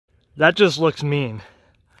That just looks mean.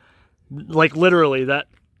 Like literally, that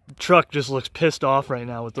truck just looks pissed off right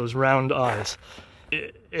now with those round eyes.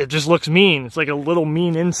 It just looks mean. It's like a little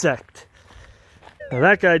mean insect. Now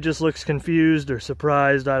that guy just looks confused or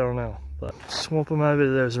surprised, I don't know. But swamp him out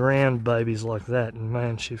of those round babies like that, and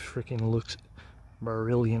man, she freaking looks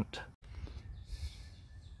brilliant.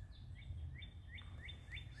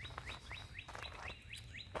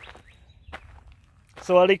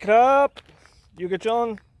 Sawadee krap,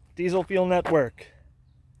 Yuga-chon, Diesel Fuel Network.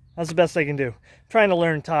 That's the best I can do. I'm trying to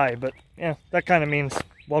learn Thai, but yeah, that kind of means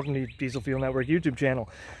welcome to Diesel Fuel Network YouTube channel.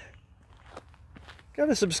 Got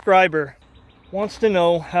a subscriber, wants to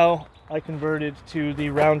know how I converted to the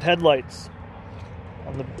round headlights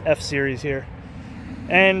on the F series here.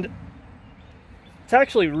 And it's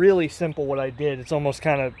actually really simple what I did. It's almost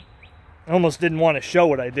kind of, I almost didn't want to show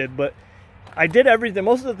what I did, but I did everything.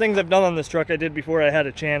 Most of the things I've done on this truck I did before I had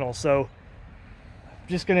a channel, so I'm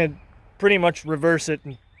just gonna pretty much reverse it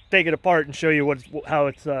and take it apart and show you how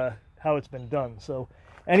it's been done. So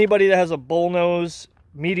anybody that has a bullnose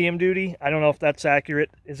medium duty, I don't know if that's accurate.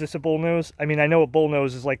 Is this a bullnose? I mean, I know a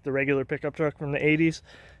bullnose is like the regular pickup truck from the 80s.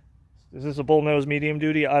 Is this a bullnose medium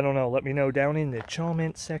duty? I don't know. Let me know down in the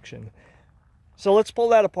comment section. So let's pull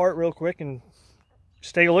that apart real quick and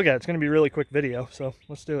just take a look at it. It's going to be a really quick video, so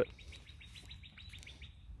let's do it.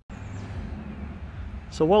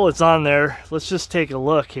 So while it's on there, let's just take a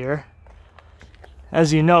look here.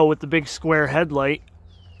 As you know, with the big square headlight,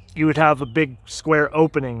 you would have a big square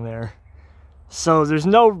opening there. So there's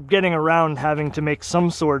no getting around having to make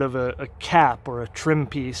some sort of a cap or a trim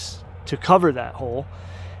piece to cover that hole.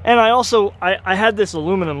 And I also, I had this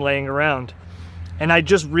aluminum laying around, and I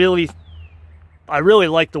really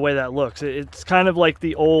like the way that looks. It's kind of like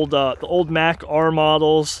the old Mack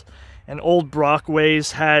R-models and old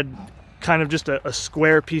Brockways had kind of just a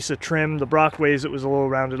square piece of trim. The Brockways, it was a little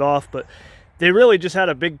rounded off, but they really just had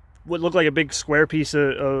a big, what looked like a big square piece,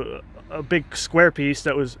 a big square piece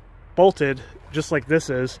that was bolted just like this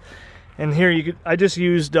is. And here you could, I just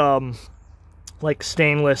used like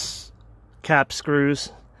stainless cap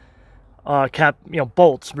screws,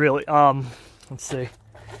 bolts really. Let's see.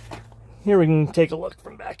 Here we can take a look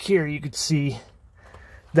from back here. You could see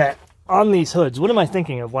that on these hoods. What am I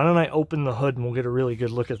thinking of? Why don't I open the hood and we'll get a really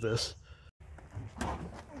good look at this.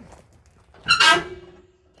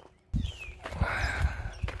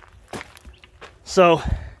 So,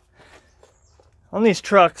 on these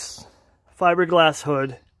trucks, fiberglass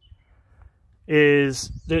hood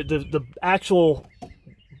is the actual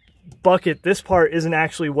bucket. This part isn't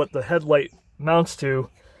actually what the headlight mounts to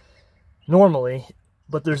normally,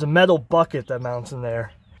 but there's a metal bucket that mounts in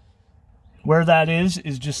there. Where that is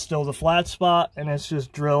just still the flat spot, and it's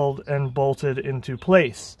just drilled and bolted into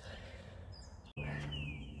place.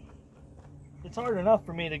 It's hard enough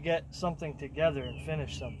for me to get something together and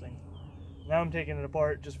finish something. Now I'm taking it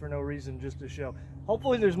apart just for no reason, just to show.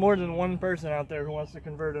 Hopefully there's more than one person out there who wants to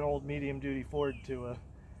convert an old medium-duty Ford to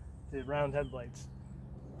round headlights.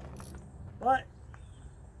 But,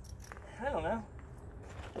 I don't know.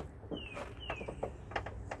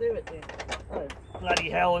 Let's do it then. Oh, bloody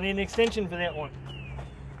hell, I need an extension for that one.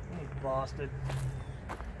 I'm blasted.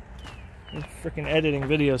 I'm freaking editing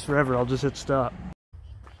videos forever, I'll just hit stop.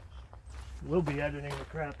 We'll be editing the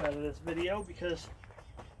crap out of this video because...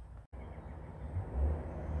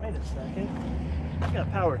 Wait a second. I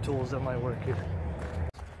got power tools that might work here.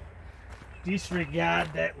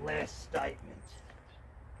 Disregard that last statement.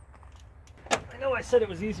 I know I said it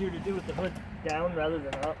was easier to do with the hood down rather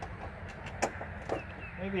than up.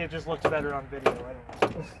 Maybe it just looks better on video, I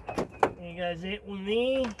don't know. You guys it with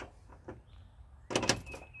me?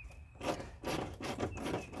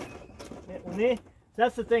 It with me?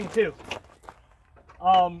 That's the thing too.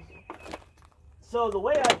 So the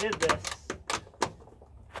way I did this,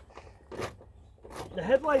 the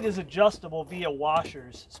headlight is adjustable via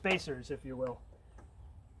washers, spacers, if you will.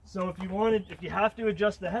 So if you have to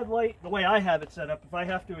adjust the headlight, the way I have it set up, if I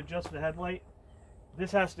have to adjust the headlight,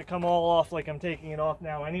 this has to come all off like I'm taking it off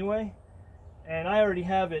now anyway. And I already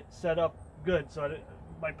have it set up good. So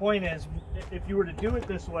my point is, if you were to do it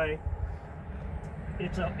this way,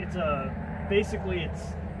 basically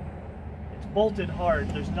it's bolted hard.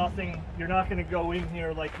 There's nothing, you're not going to go in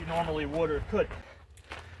here like you normally would or could.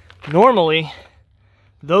 Normally,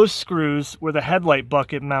 those screws where the headlight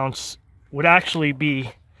bucket mounts would actually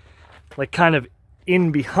be like kind of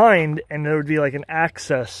in behind, and there would be like an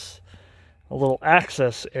access, a little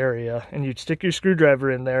access area, and you'd stick your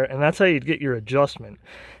screwdriver in there, and that's how you'd get your adjustment.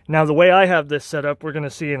 Now the way I have this set up, we're going to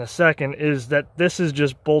see in a second, is that this is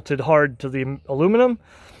just bolted hard to the aluminum,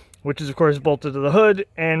 which is of course bolted to the hood,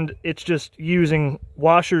 and it's just using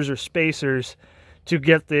washers or spacers to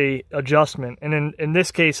get the adjustment. And in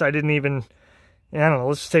this case, I didn't even, I don't know,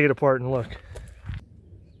 let's just take it apart and look.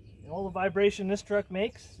 And all the vibration this truck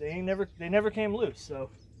makes, they never came loose, so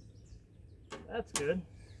that's good.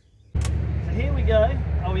 So here we go.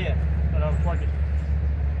 Oh yeah, but unplug it.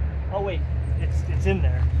 Oh wait, it's in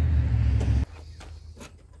there.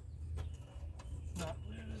 Not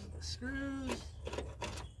lose the screws.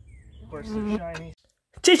 Of course they're shiny.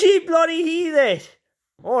 Did you bloody hear that?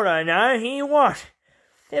 I don't know, hear what?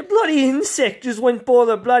 That bloody insect just went by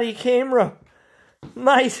the bloody camera.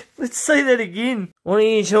 Mate, let's say that again. What are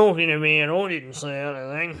you talking about? I didn't say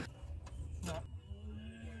anything.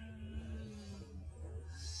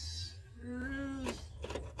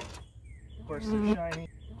 Of course they're shiny.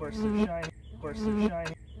 Of course they're shiny. Of course they're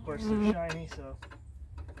shiny. Of course they're shiny, so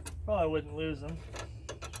probably wouldn't lose them.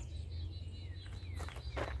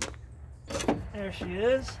 There she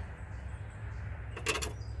is.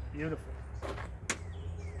 Beautiful.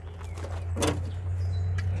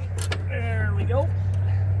 There we go.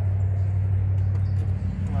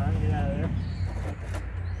 Come on, get out of there.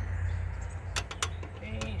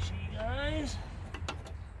 Hey, she guys.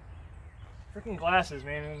 Freaking glasses,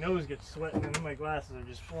 man. My nose gets sweating and my glasses are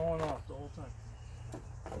just falling off the whole time.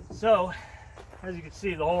 So, as you can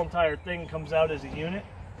see, the whole entire thing comes out as a unit.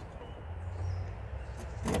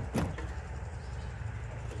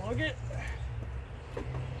 Plug it.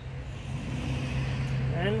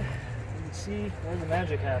 And you can see where the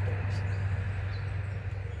magic happens.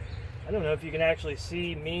 I don't know if you can actually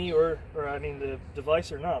see me or I mean the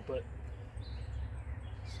device or not, but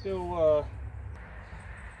let's go.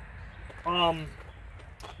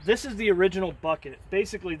 This is the original bucket.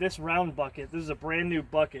 Basically, this round bucket. This is a brand new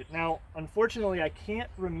bucket. Now, unfortunately, I can't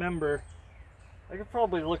remember. I could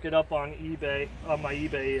probably look it up on eBay, on my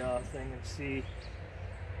eBay thing, and see.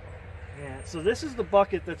 Yeah. So this is the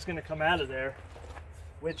bucket that's going to come out of there.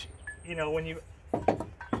 Which, you know, when you,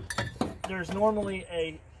 there's normally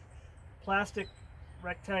a plastic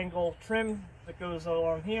rectangle trim that goes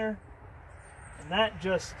along here, and that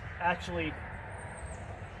just actually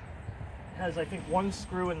has, I think, one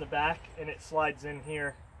screw in the back, and it slides in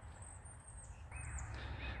here.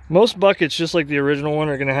 Most buckets, just like the original one,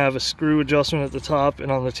 are going to have a screw adjustment at the top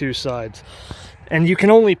and on the two sides. And you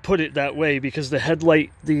can only put it that way because the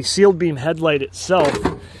headlight, the sealed beam headlight itself,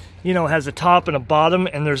 you know, has a top and a bottom,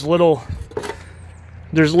 and there's little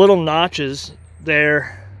notches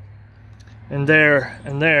there and there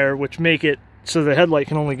and there, which make it so the headlight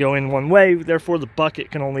can only go in one way. Therefore, the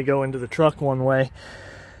bucket can only go into the truck one way.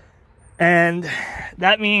 And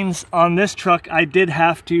that means on this truck, I did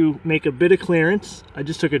have to make a bit of clearance. I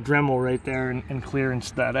just took a Dremel right there and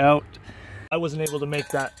clearanced that out. I wasn't able to make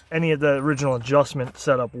that any of the original adjustment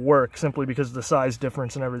setup work simply because of the size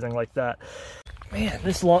difference and everything like that. Man,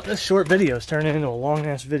 this short video is turning into a long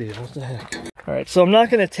ass video. What the heck? All right, so I'm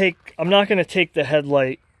not gonna take the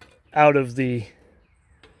headlight out of the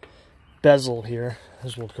bezel here,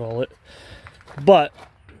 as we'll call it. But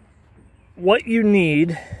what you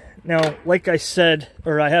need now, like I said,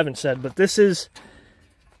 or I haven't said, but this is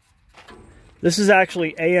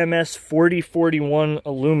actually AMS 4041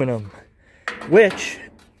 aluminum, which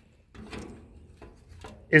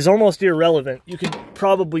is almost irrelevant. You could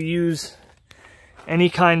probably use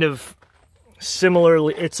any kind of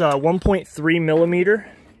similarly, it's a 1.3 millimeter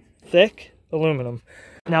thick aluminum.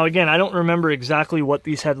 Now again, I don't remember exactly what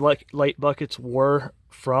these headlight buckets were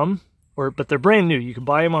from, but they're brand new. You can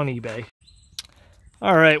buy them on eBay.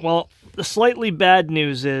 All right, well, the slightly bad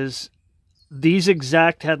news is these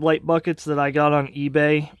exact headlight buckets that I got on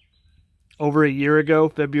eBay over a year ago,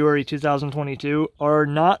 February 2022, are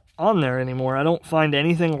not on there anymore. I don't find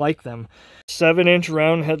anything like them. 7-inch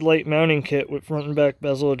round headlight mounting kit with front and back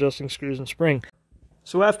bezel adjusting screws and spring.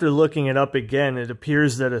 So after looking it up again, it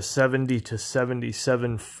appears that a 70 to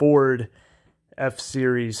 77 Ford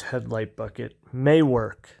F-Series headlight bucket may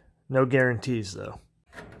work. No guarantees though.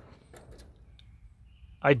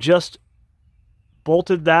 I just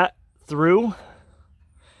bolted that through.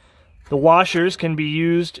 The washers can be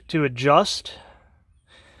used to adjust,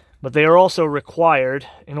 but they are also required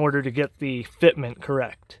in order to get the fitment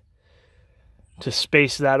correct. To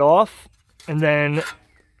space that off, and then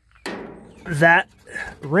that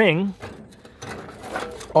ring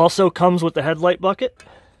also comes with the headlight bucket,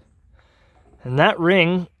 and that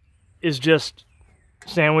ring is just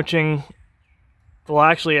sandwiching. Well,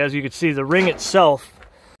 actually, as you can see, the ring itself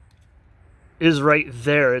is right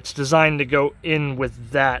there. It's designed to go in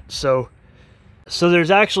with that. So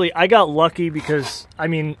there's actually, I got lucky because, I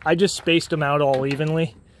mean, I just spaced them out all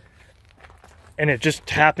evenly. and it just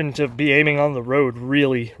happened to be aiming on the road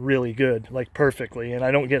really, really good, like perfectly. And I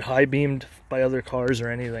don't get high beamed by other cars or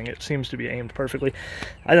anything. It seems to be aimed perfectly.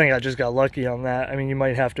 I think I just got lucky on that. I mean, you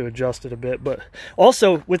might have to adjust it a bit, but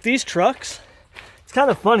also with these trucks, it's kind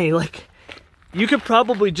of funny. Like, you could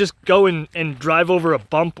probably just go and drive over a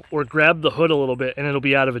bump or grab the hood a little bit and it'll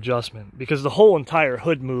be out of adjustment because the whole entire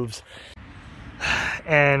hood moves.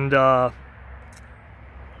 And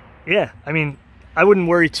yeah, I mean, I wouldn't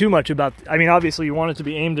worry too much about, I mean, obviously you want it to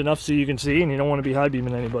be aimed enough so you can see, and you don't want to be high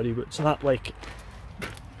beaming anybody, but it's not like,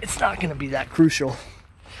 it's not going to be that crucial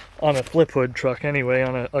on a flip hood truck anyway,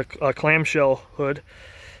 on a clamshell hood.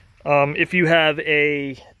 If you have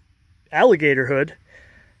a alligator hood,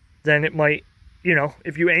 then it might, you know,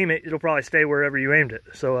 if you aim it, it'll probably stay wherever you aimed it.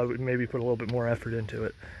 So I would maybe put a little bit more effort into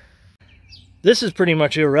it. This is pretty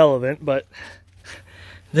much irrelevant, but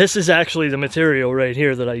this is actually the material right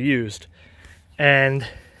here that I used. And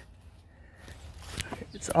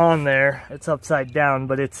it's on there, it's upside down,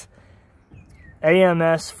 but it's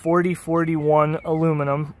AMS 4041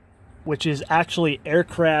 aluminum, which is actually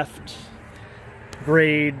aircraft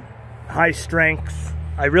grade, high strength.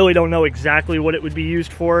 I really don't know exactly what it would be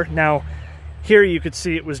used for. Now, here you could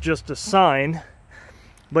see it was just a sign,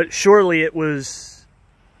 but surely it was,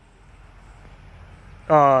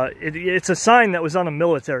 it's a sign that was on a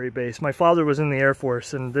military base. My father was in the Air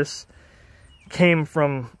Force, and this came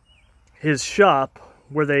from his shop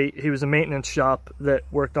where he was a maintenance shop that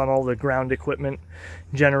worked on all the ground equipment,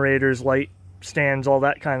 generators, light stands, all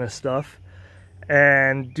that kind of stuff.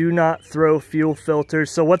 And do not throw fuel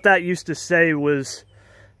filters. So what that used to say was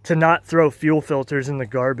to not throw fuel filters in the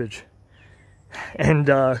garbage. And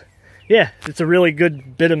yeah, it's a really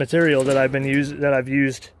good bit of material that I've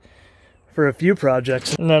used for a few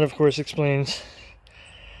projects. And that of course explains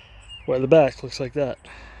why the back looks like that.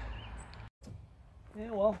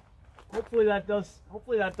 Yeah, well, hopefully that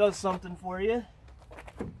does something for you.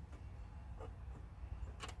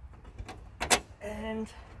 And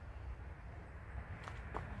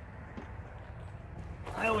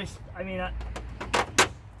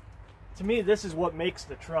to me, this is what makes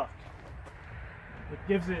the truck. It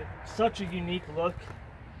gives it such a unique look.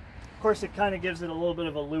 Of course, it kind of gives it a little bit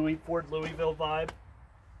of a Ford Louisville vibe.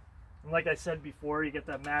 And like I said before, you get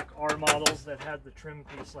that Mack R-models that had the trim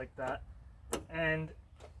piece like that. And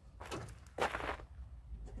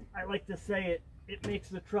I like to say it makes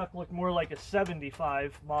the truck look more like a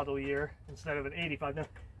 75 model year instead of an 85. Now,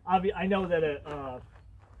 I know that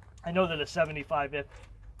a 75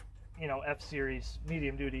 F-Series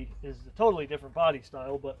medium duty is a totally different body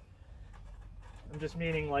style, but I'm just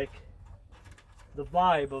meaning like the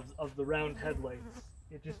vibe of the round headlights.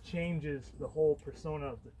 It just changes the whole persona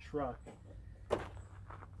of the truck,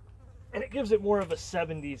 and it gives it more of a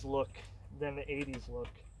 70s look than the 80s look.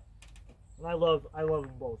 And I love them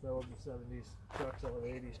both. I love the 70s trucks, I love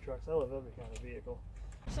 80s trucks, I love every kind of vehicle.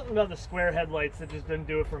 Something about the square headlights that just didn't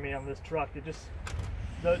do it for me on this truck. It just,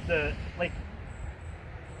 like,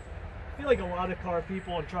 I feel like a lot of car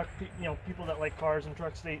people and truck, people that like cars and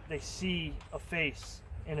trucks, they see a face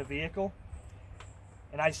in a vehicle.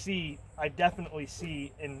 And I definitely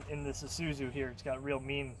see in this Isuzu here, it's got real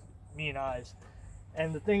mean eyes.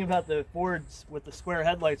 And the thing about the Fords with the square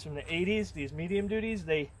headlights from the 80s, these medium duties,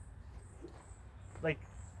 they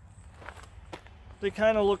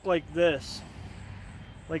kind of look like this.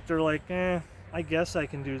 Like they're like, I guess I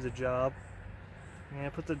can do the job. Yeah,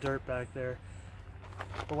 put the dirt back there.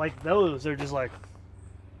 But like those, they're just like,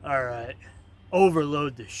 all right,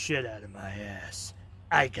 overload the shit out of my ass.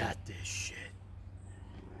 I got this shit.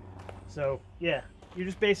 So yeah, you're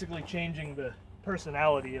just basically changing the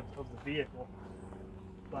personality of the vehicle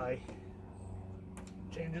by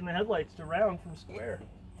changing the headlights to round from square.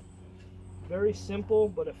 Very simple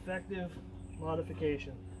but effective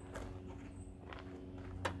modification.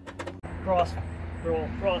 Cross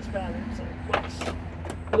pattern, so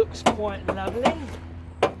it looks quite lovely.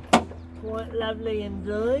 Quite lovely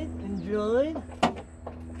indeed. Enjoyed.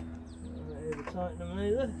 Tighten them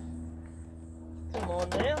either. Come on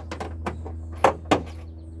now.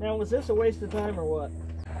 Now, was this a waste of time or what?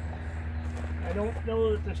 I don't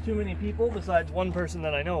know that there's too many people besides one person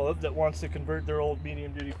that I know of that wants to convert their old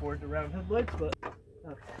medium duty Ford to round headlights, but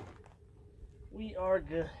okay. We are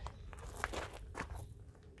good.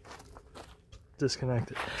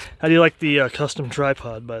 Disconnected. How do you like the custom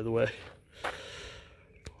tripod, by the way?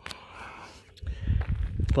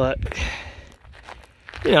 But,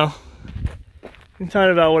 you know, I'm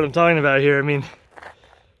talking about what I'm talking about here. I mean,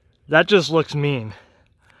 that just looks mean.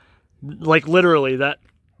 Like, literally, that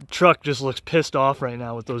truck just looks pissed off right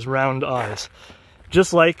now with those round eyes.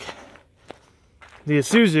 Just like the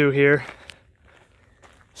Isuzu here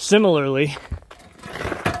similarly,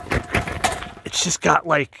 it's just got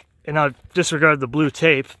like, and I'll disregard the blue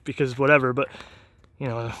tape because whatever, but you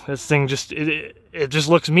know, this thing just, it just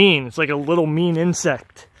looks mean. It's like a little mean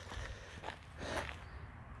insect.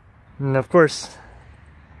 And of course,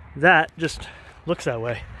 that just looks that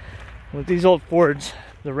way. With these old Fords,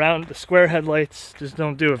 the square headlights just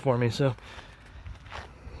don't do it for me, so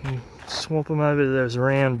swap them out of those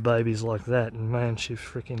round babies like that, and man, she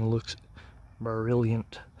freaking looks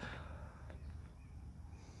brilliant.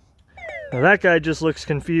 Now that guy just looks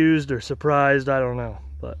confused or surprised, I don't know,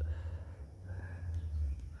 but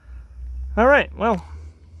alright, well,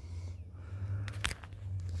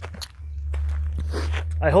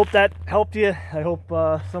 I hope that helped you. I hope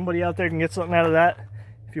somebody out there can get something out of that.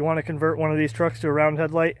 If you want to convert one of these trucks to a round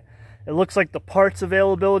headlight, it looks like the parts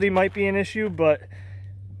availability might be an issue, but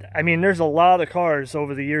I mean, there's a lot of cars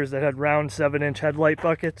over the years that had round 7-inch headlight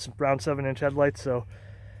buckets, round 7-inch headlights, so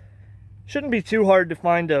shouldn't be too hard to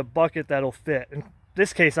find a bucket that'll fit. In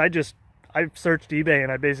this case, I searched eBay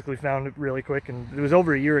and I basically found it really quick, and it was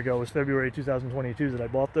over a year ago. It was February 2022 that I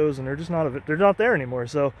bought those, and they're not there anymore,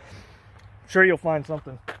 so I'm sure you'll find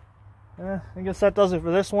something. I guess that does it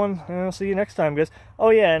for this one. I'll see you next time, guys. Oh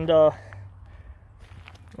yeah, and I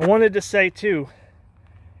wanted to say too,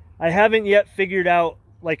 I haven't yet figured out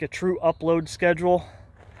like a true upload schedule.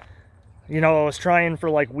 You know, I was trying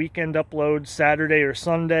for like weekend uploads, Saturday or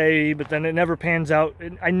Sunday, but then it never pans out.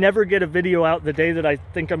 I never get a video out the day that I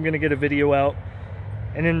think I'm going to get a video out.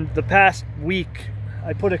 And in the past week,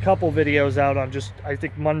 I put a couple videos out on just, I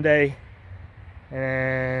think, Monday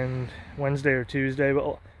and Wednesday or Tuesday,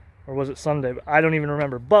 but, or was it Sunday? But I don't even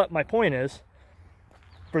remember. But my point is,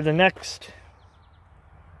 for the next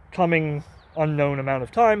coming unknown amount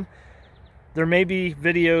of time, there may be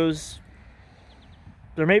videos,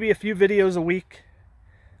 there may be a few videos a week.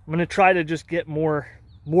 I'm going to try to just get more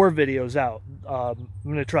videos out. I'm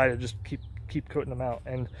going to try to just keep putting them out.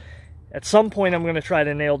 And at some point, I'm going to try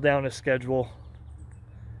to nail down a schedule.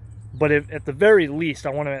 But if, at the very least, I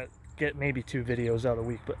want to get maybe 2 videos out a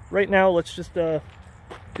week. But right now, let's just I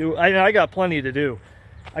got plenty to do.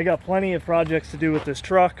 I got plenty of projects to do with this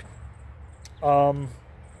truck. And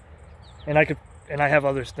I have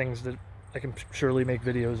other things that I can surely make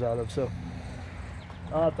videos out of. So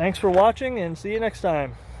thanks for watching, and see you next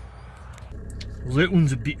time. Well, that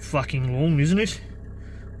one's a bit fucking long, isn't it?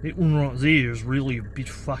 That one right there is really a bit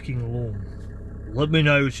fucking long. Let me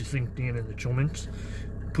know what you think down in the comments.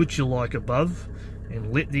 Put your like above,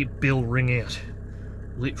 and let that bell ring out.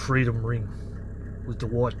 Let freedom ring. Let the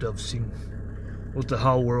white dove sing. Let the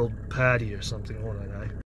whole world party or something, I don't know.